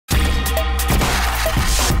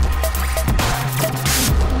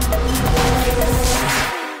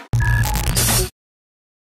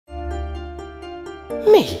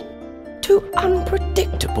too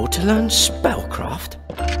unpredictable to learn spellcraft?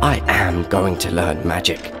 I am going to learn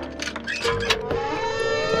magic.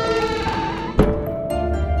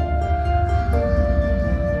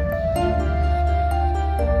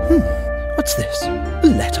 What's this?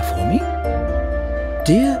 A letter for me?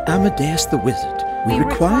 Dear Amadeus the Wizard, we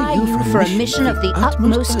require you for a mission of the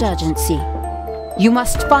utmost urgency. You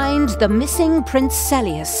must find the missing Prince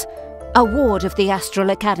Celius, a ward of the Astral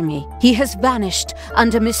Academy. He has vanished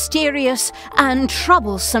under mysterious and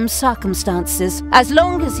troublesome circumstances. As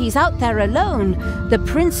long as he's out there alone, the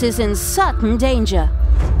prince is in certain danger.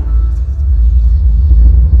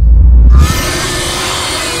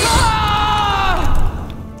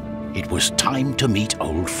 It was time to meet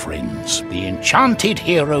old friends. The enchanted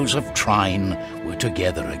heroes of Trine were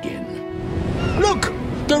together again. Look!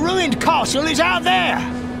 The ruined castle is out there!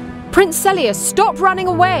 Prince Celius, stop running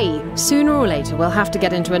away! Sooner or later, we'll have to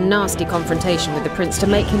get into a nasty confrontation with the prince to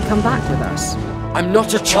make him come back with us. I'm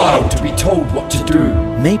not a child to be told what to do.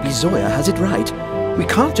 Maybe Zoya has it right. We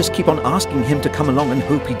can't just keep on asking him to come along and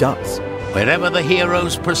hope he does. Wherever the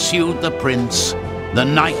heroes pursued the prince, the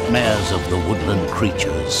nightmares of the woodland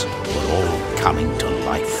creatures were all coming to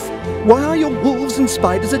life. Why are your wolves and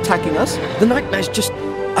spiders attacking us? The nightmares just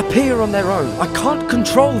appear on their own. I can't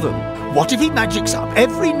control them. What if he magics up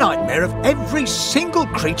every nightmare of every single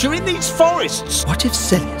creature in these forests? What if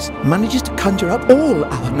Celius manages to conjure up all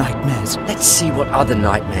our nightmares? Let's see what other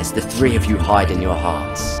nightmares the three of you hide in your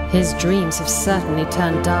hearts. His dreams have certainly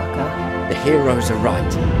turned darker. The heroes are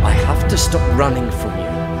right. I have to stop running from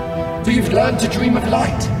you. For you've learned to dream of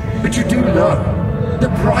light, but you do know, the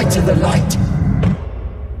brighter the light,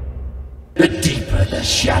 the deeper the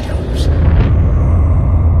shadows.